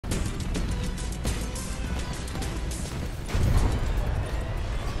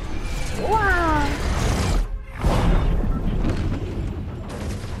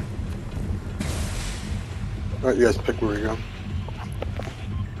Alright, you guys pick where you go.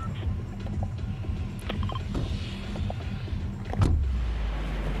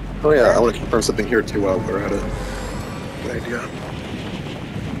 Oh yeah, I want to confirm something here too while we're at it. Good idea.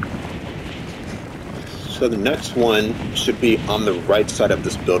 So the next one should be on the right side of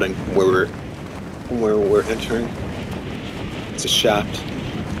this building where we're entering. It's a shaft.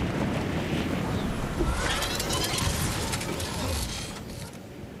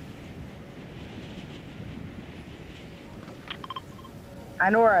 I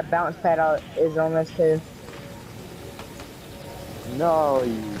know where a bounce pad is on this too. No,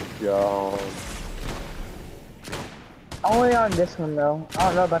 you don't. Only on this one though. I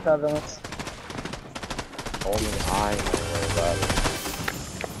don't know about the other ones. Only I know about it.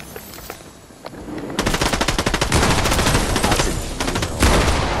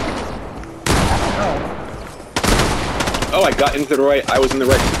 Oh, I got into the right. I was in the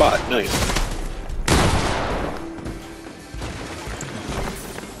right spot. Nice.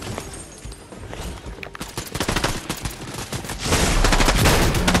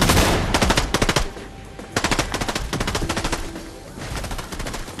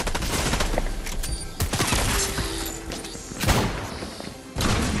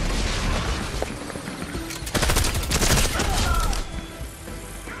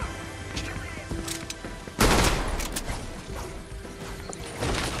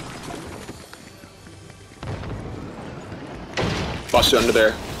 Boss under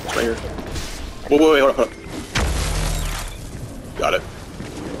there. It's right here. Whoa, wait, hold up. Got it.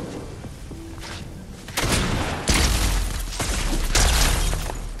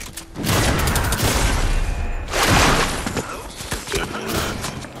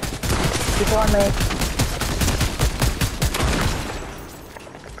 People on me.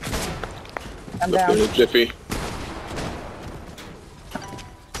 I'm down. Jiffy.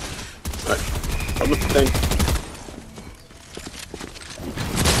 Alright. I'll look the thing.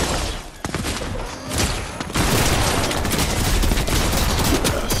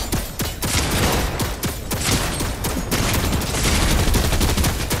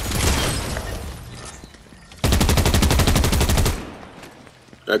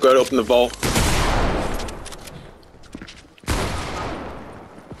 Alright, go ahead and open the vault.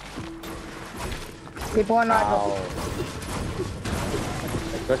 People are not. Ow.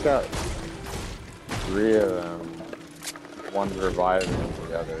 I took out 3 of them. One revived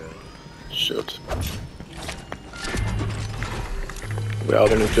the other. Shoot. Well,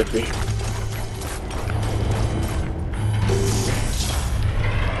 they're new Jiffy.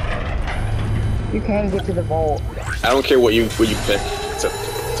 You can get to the vault. I don't care what you pick.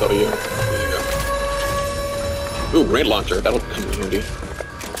 It's all you. There you go. Ooh, grenade launcher. That'll come in handy.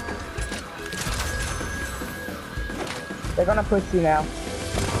 They're gonna push you now.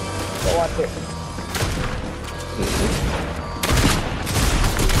 So watch it.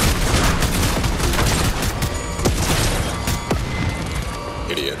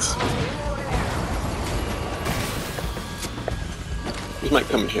 Idiots. These might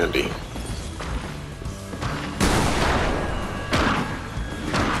come in handy.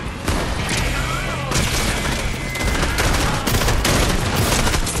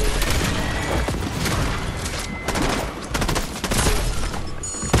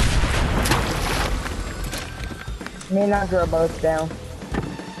 Me and Andre are both down.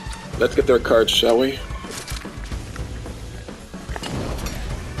 Let's get their cards, shall we?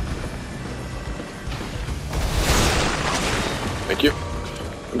 Thank you.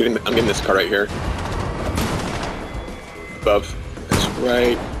 I'm getting this card right here. Above. It's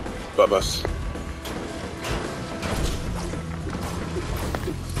right above us.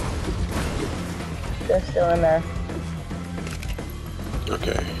 They're still in there.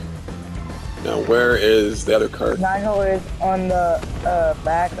 Okay. Now, where is the other card? Nigel is on the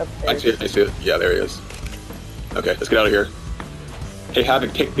back I upstairs. see it. Yeah, there he is. Okay, let's get out of here. Hey,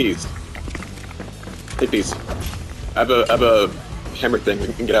 Havoc, take these. Take these. I have a hammer thing. We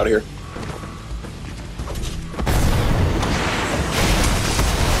can get out of here.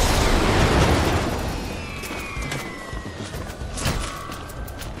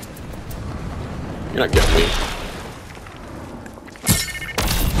 You're not getting me.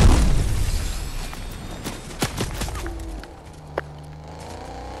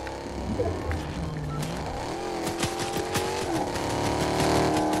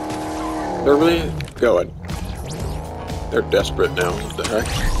 They're really going. They're desperate now. What the heck?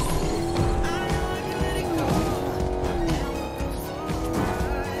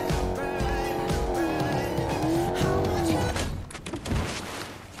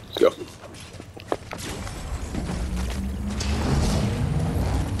 Let's go.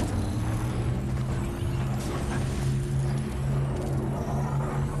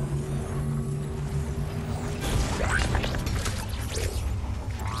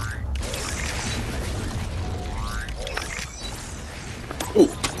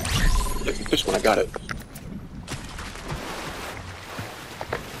 got it.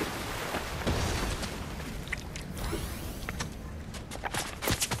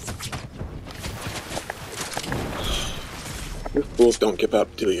 You fools don't give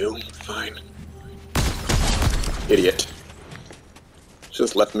up, do you? Fine. Idiot.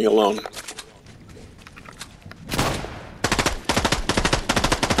 Just left me alone.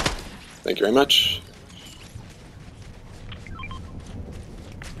 Thank you very much.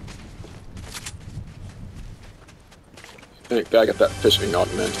 Thank God I got that fishing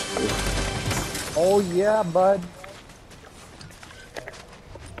augment. Oh yeah, bud.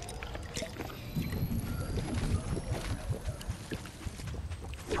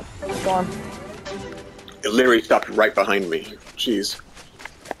 Storm. It literally stopped right behind me. Jeez.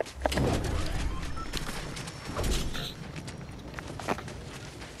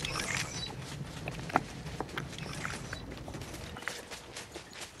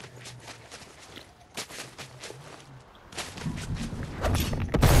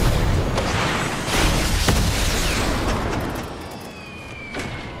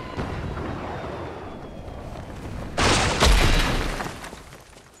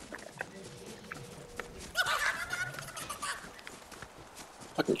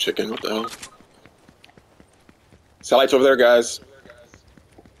 Fucking chicken, what the hell? Satellites over there, guys.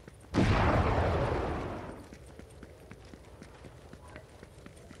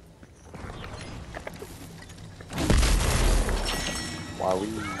 Wow.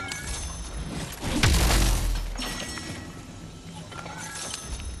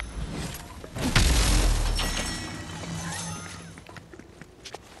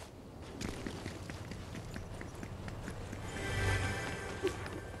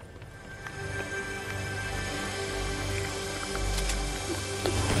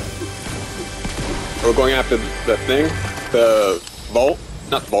 We're going after the thing, the vault,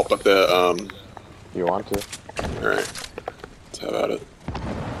 not the vault, but the You want to? All right, let's have at it.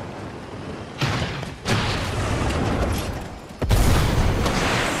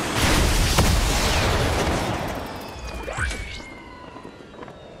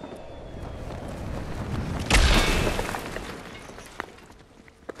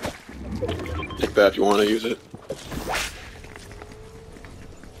 Take that if you want to use it.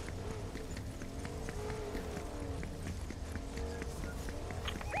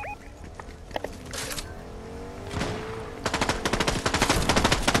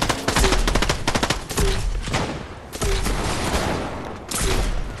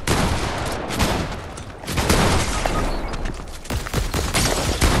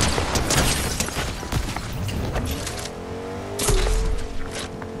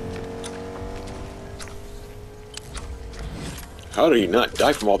 How did he not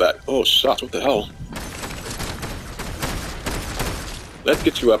die from all that? Oh, shots, what the hell? Let's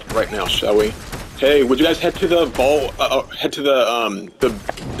get you up right now, shall we? Hey, would you guys head to the vault, head to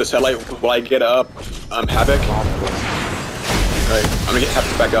the satellite while I get up, Havoc? Alright, I'm gonna get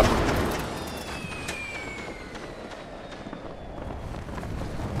Havoc back up.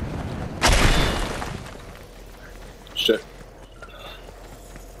 Shit.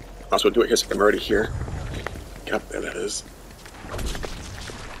 Might as well do it here so I'm already here. Get up there, that is.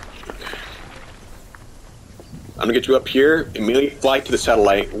 I'm gonna get you up here, immediately fly to the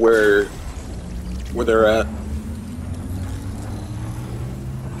satellite where they're at.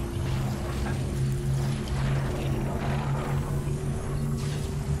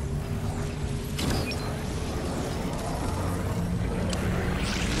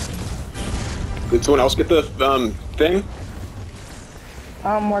 Did someone else get the thing?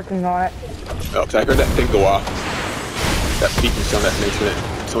 I'm working on it. Oh, 'cause I heard that thing go off. That beeping sound that makes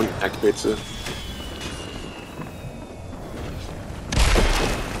it. Someone activates it.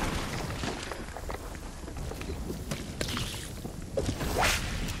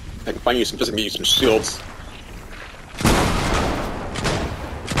 I can find you some, just me some shields.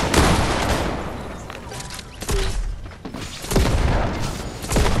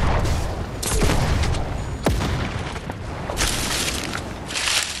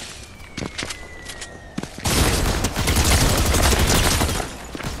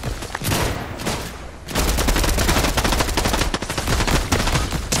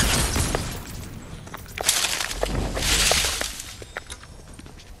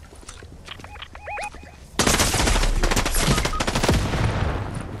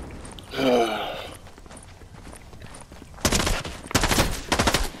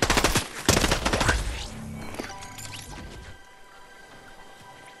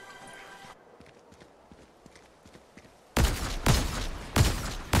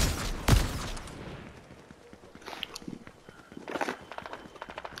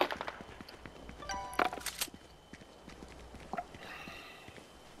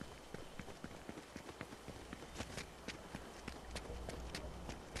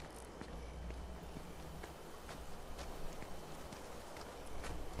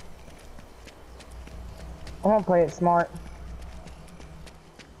 I'm gonna play it smart.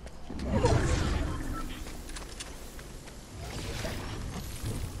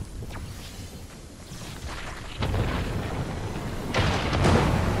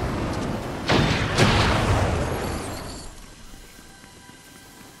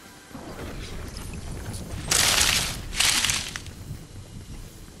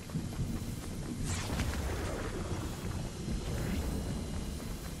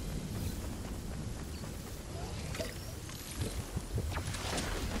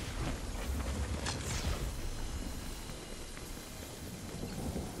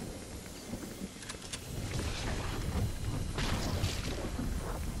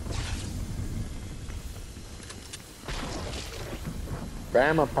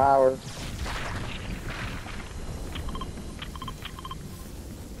 Bama power.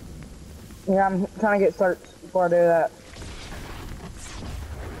 Yeah, I'm trying to get searched before I do that.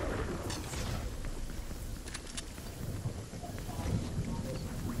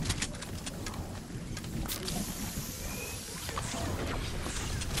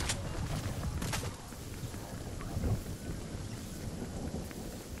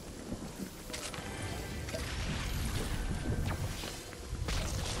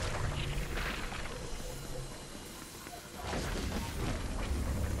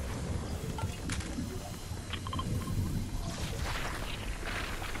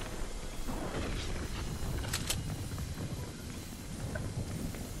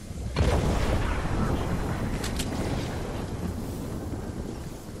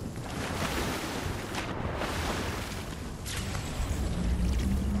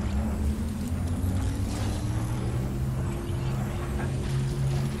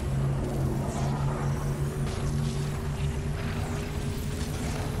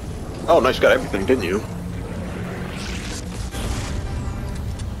 Oh, nice, you got everything, didn't you?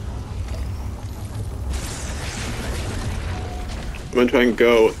 I'm gonna try and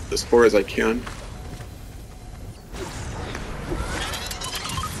go as far as I can.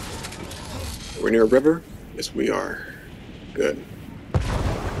 We're near a river? Yes, we are. Good.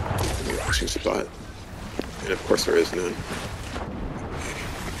 Fishing spot. And of course there is none.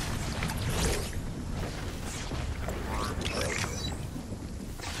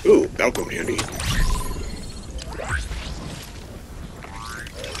 Ooh, that'll come handy.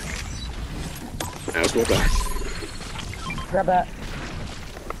 As well that. Grab that.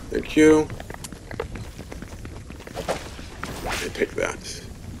 Thank you. And take that.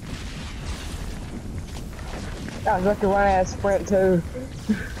 I was looking right at a sprint too.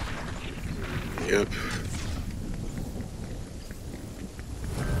 Yep.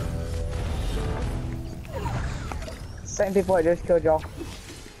 Same people that just killed y'all.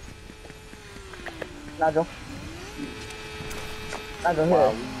 Nigel. Nigel,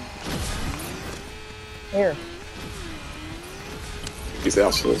 here. Here. These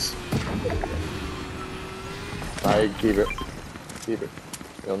assholes. I keep it. Keep it.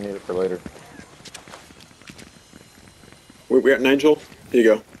 You'll need it for later. Where we at, Nigel? Here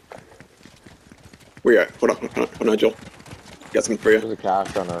you go. Where you at? Hold on, Nigel. Got something for you. There's a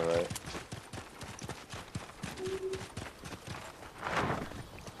cache on our right.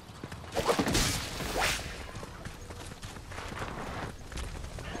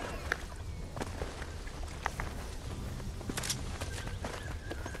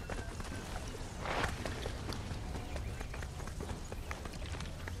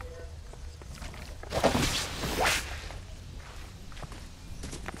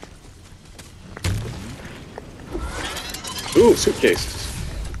 Ooh, suitcase.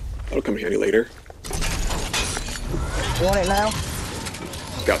 That'll come handy later. You want it now?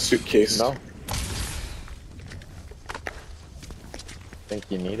 Got suitcase. No.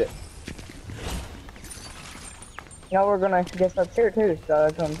 Think you need it? No, we're gonna get up here too, so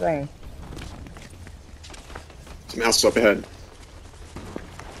that's what I'm saying. Some houses up ahead.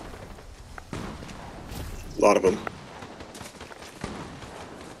 A lot of them.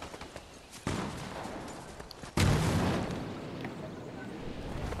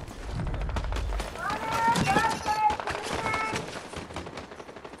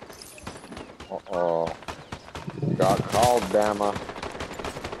 Uh-oh. Got called, Bama.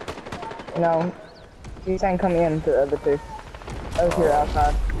 No. He's saying come in to the other two. Over here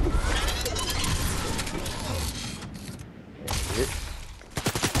outside.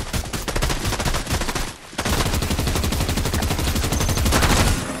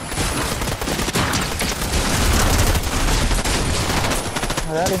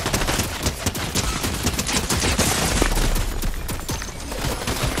 Alrighty.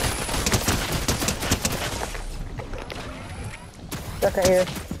 Stuck right here.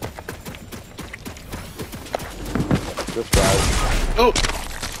 Just drive. Oh!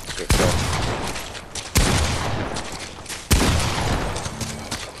 Just go.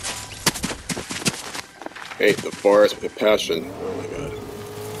 Hate the forest with a passion. Oh my god.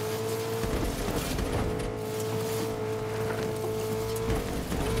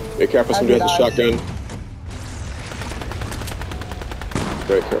 Be careful, somebody has a shotgun.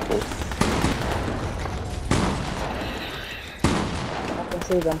 Very careful. I can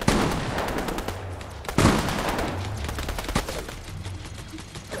see them.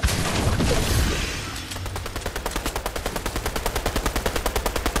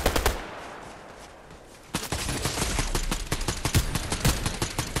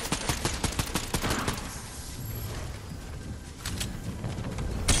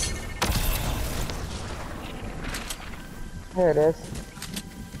 Here it is.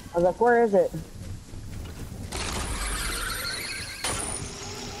 I was like, where is it?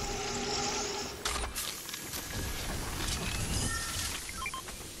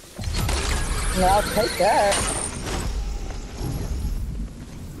 I mean, I'll take that.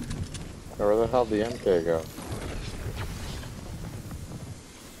 So where the hell did the MK go?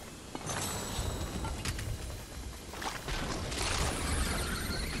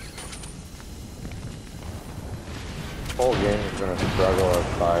 Whole game is gonna struggle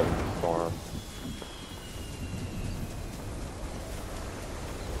outside in the storm.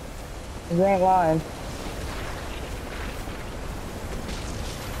 You ain't lying.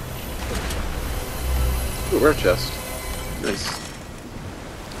 Ooh, rare chest. Nice.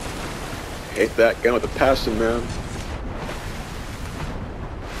 Hate that gun with a passion, man.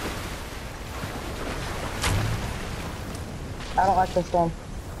 I don't like this one.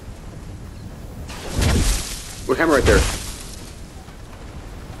 Look, hammer right there.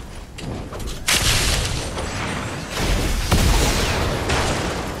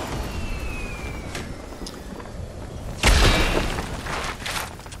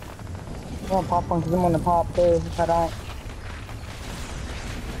 I'm gonna pop one because I'm gonna pop too if I don't.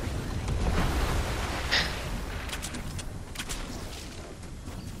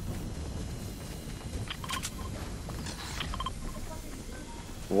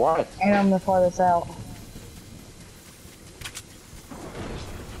 What? And I'm the farthest out.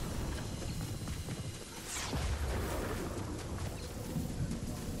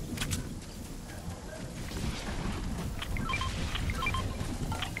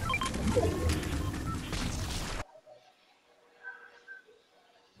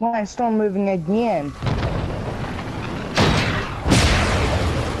 Why is storm moving again?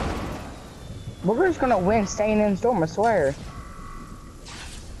 We're just gonna win staying in storm, I swear.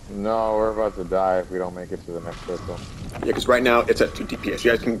 No, we're about to die if we don't make it to the next circle. Yeah, because right now it's at 2 DPS.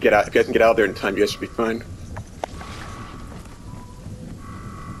 You guys can get out. If you guys can get out of there in time, you guys should be fine.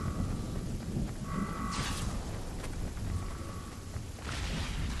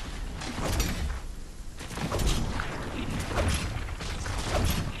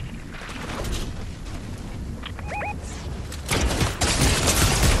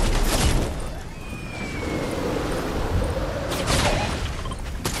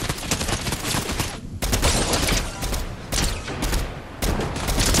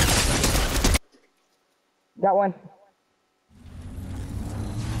 Got one.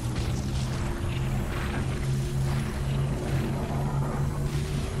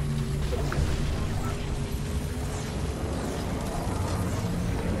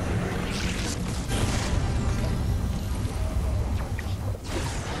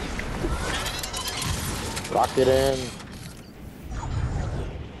 Lock it in.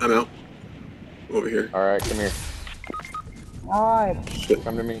 I'm out. Over here. Alright, come here. Alright. Shit.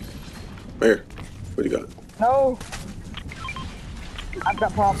 Come to me. Right here. What do you got? No. I've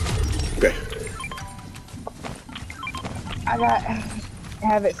got pop. Okay. I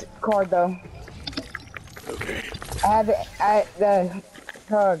have it card though. Okay. I have it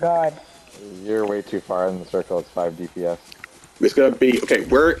oh god. You're way too far in the circle. It's 5 DPS. It's gotta be okay.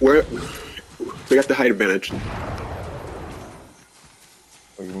 Where we got the height advantage.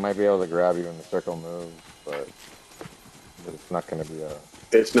 We might be able to grab you when the circle moves, but it's not going to be a...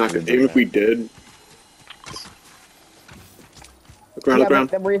 It's not good. Even if we did. Look around, Yeah, look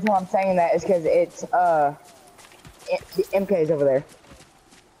around. but the reason why I'm saying that is because it's the MK's over there.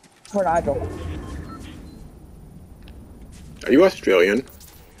 For Nigel. Are you Australian?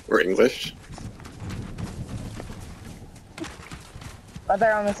 Or English? Right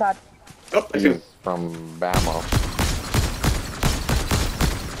there on the side. Oh, I see him. He's from Bamo.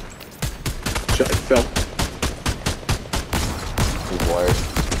 Shot, fell. He's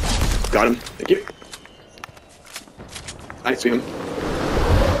white. Got him. Thank you. I see him.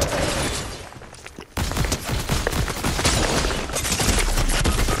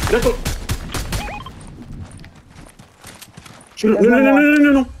 Let's go. Shoot him.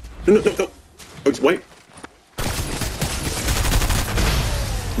 No. Oh, it's white.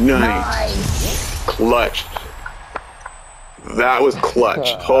 Nice. Clutch. That was clutch.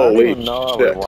 I don't Holy even know how we shit. won.